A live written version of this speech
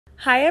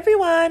Hi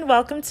everyone,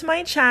 welcome to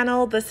my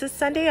channel. This is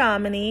Sunday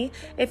Omony.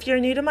 If you're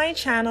new to my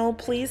channel,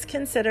 please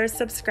consider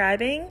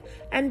subscribing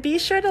and be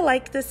sure to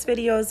like this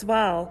video as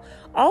well.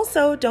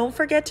 Also, don't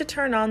forget to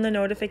turn on the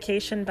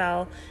notification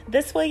bell.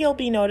 This way you'll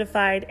be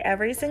notified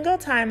every single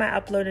time I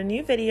upload a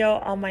new video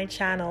on my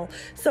channel.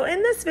 So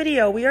in this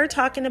video, we are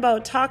talking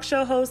about talk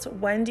show host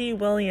Wendy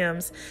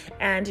Williams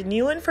and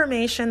new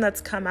information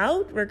that's come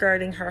out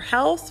regarding her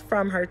health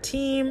from her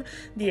team,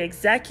 the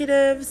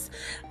executives,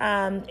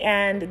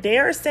 and they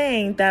are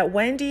saying that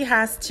Wendy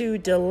has to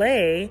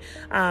delay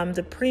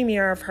the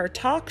premiere of her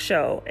talk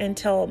show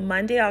until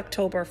Monday,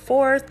 October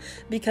 4th,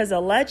 because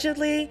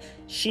allegedly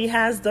she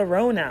has the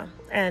Rona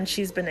and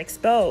she's been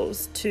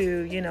exposed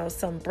to,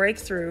 some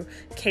breakthrough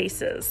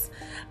cases.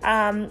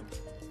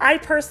 I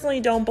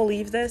personally don't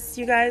believe this.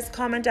 You guys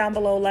comment down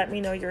below, let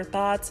me know your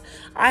thoughts.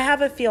 I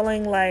have a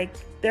feeling like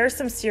there's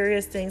some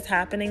serious things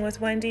happening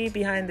with Wendy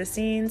behind the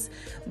scenes,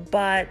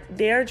 but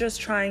they're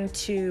just trying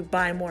to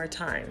buy more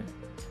time.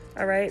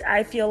 All right.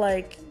 I feel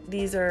like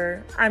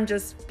I'm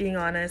just being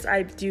honest.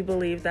 I do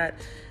believe that,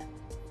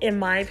 in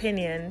my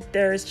opinion,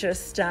 there's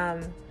just,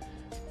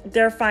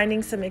 they're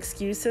finding some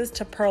excuses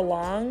to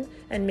prolong,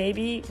 and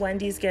maybe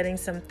Wendy's getting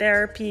some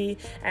therapy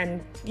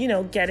and,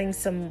 getting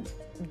some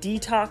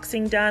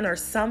detoxing done or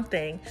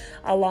something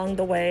along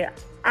the way.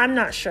 I'm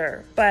not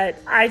sure, but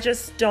I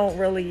just don't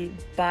really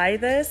buy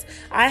this.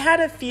 I had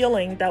a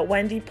feeling that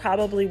Wendy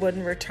probably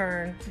wouldn't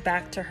return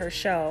back to her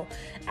show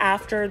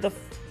after the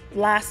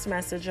last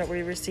message that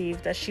we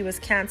received that she was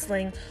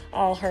canceling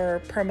all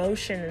her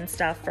promotion and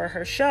stuff for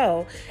her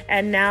show.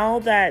 And now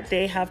that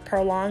they have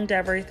prolonged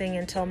everything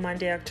until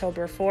Monday,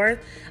 October 4th,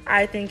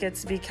 I think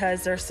it's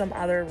because there's some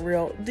other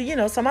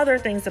some other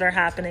things that are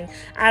happening.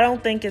 I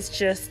don't think it's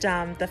just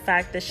the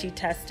fact that she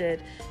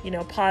tested,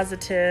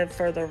 positive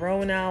for the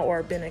Rona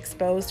or been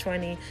exposed to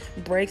any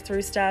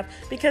breakthrough stuff,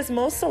 because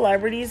most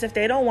celebrities, if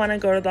they don't want to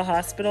go to the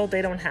hospital,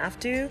 they don't have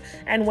to.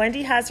 And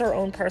Wendy has her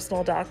own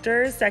personal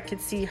doctors that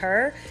could see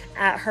her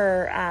at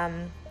her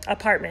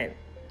apartment,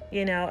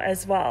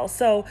 as well.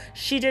 So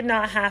she did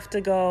not have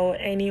to go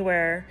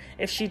anywhere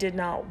if she did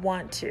not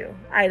want to,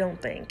 I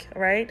don't think,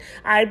 right?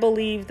 I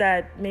believe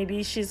that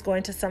maybe she's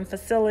going to some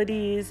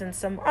facilities and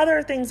some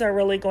other things are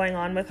really going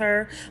on with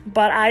her.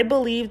 But I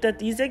believe that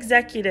these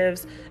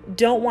executives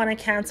don't want to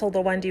cancel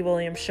the Wendy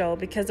Williams show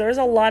because there's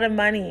a lot of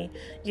money,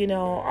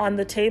 on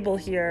the table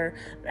here.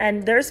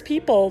 And there's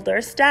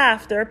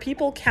staff, there are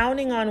people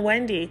counting on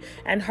Wendy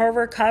and her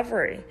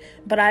recovery.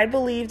 But I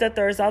believe that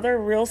there's other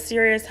real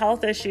serious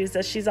health issues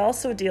that she's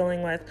also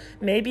dealing with,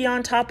 maybe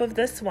on top of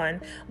this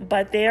one,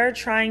 but they are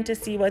trying to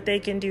see what they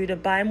can do to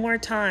buy more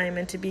time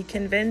and to be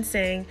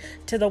convincing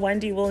to the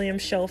Wendy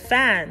Williams show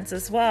fans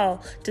as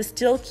well, to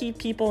still keep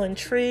people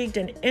intrigued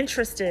and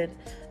interested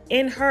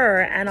in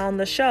her and on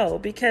the show.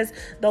 Because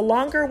the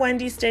longer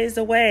Wendy stays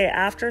away,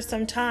 after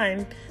some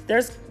time,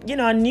 there's,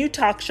 a new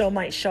talk show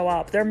might show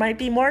up. There might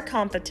be more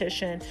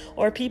competition,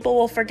 or people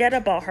will forget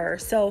about her.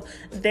 So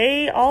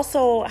they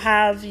also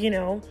have,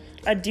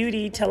 a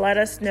duty to let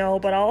us know,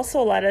 but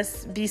also let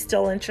us be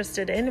still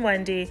interested in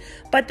Wendy.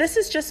 But this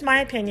is just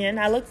my opinion.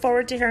 I look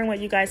forward to hearing what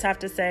you guys have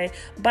to say,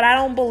 but I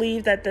don't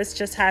believe that this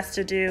just has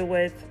to do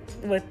with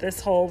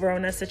this whole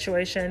Rona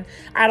situation.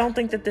 I don't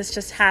think that this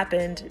just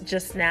happened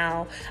just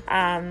now.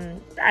 I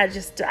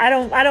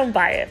don't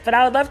buy it, but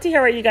I would love to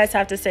hear what you guys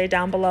have to say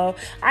down below.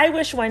 I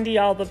wish Wendy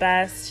all the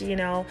best.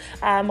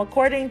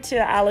 According to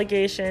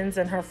allegations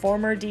and her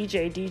former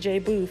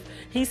DJ Booth,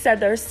 he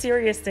said there's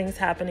serious things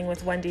happening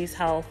with Wendy's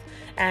health,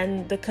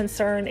 and the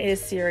concern is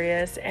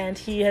serious, and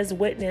he has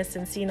witnessed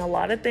and seen a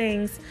lot of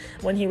things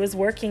when he was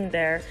working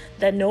there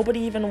that nobody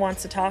even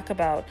wants to talk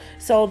about.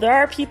 So there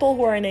are people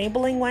who are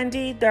enabling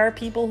Wendy. There are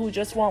people who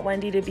just want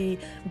Wendy to be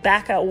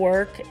back at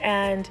work,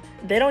 and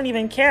they don't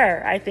even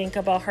care, I think,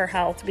 about her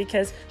health,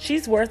 because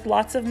she's worth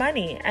lots of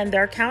money and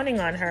they're counting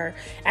on her.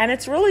 And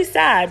it's really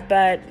sad,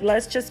 but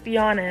let's just be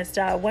honest.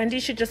 Wendy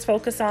should just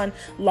focus on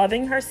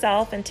loving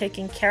herself and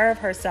taking care of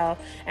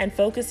herself and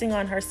focusing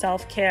on her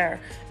self-care,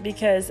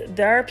 because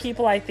there are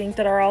people, I think,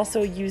 that are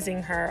also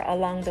using her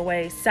along the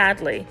way,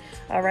 sadly.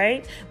 All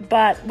right.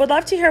 But would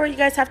love to hear what you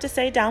guys have to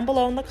say down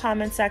below in the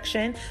comment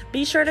section.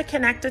 Be sure to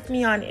connect with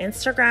me on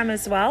Instagram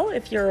as well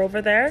if you're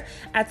over there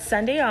at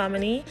Sunday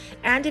Omony.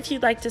 And if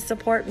you'd like to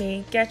support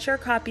me, get your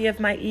copy of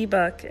my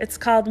ebook. It's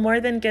called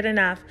More Than Good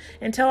Enough.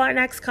 Until our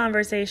next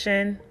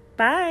conversation,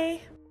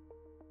 bye.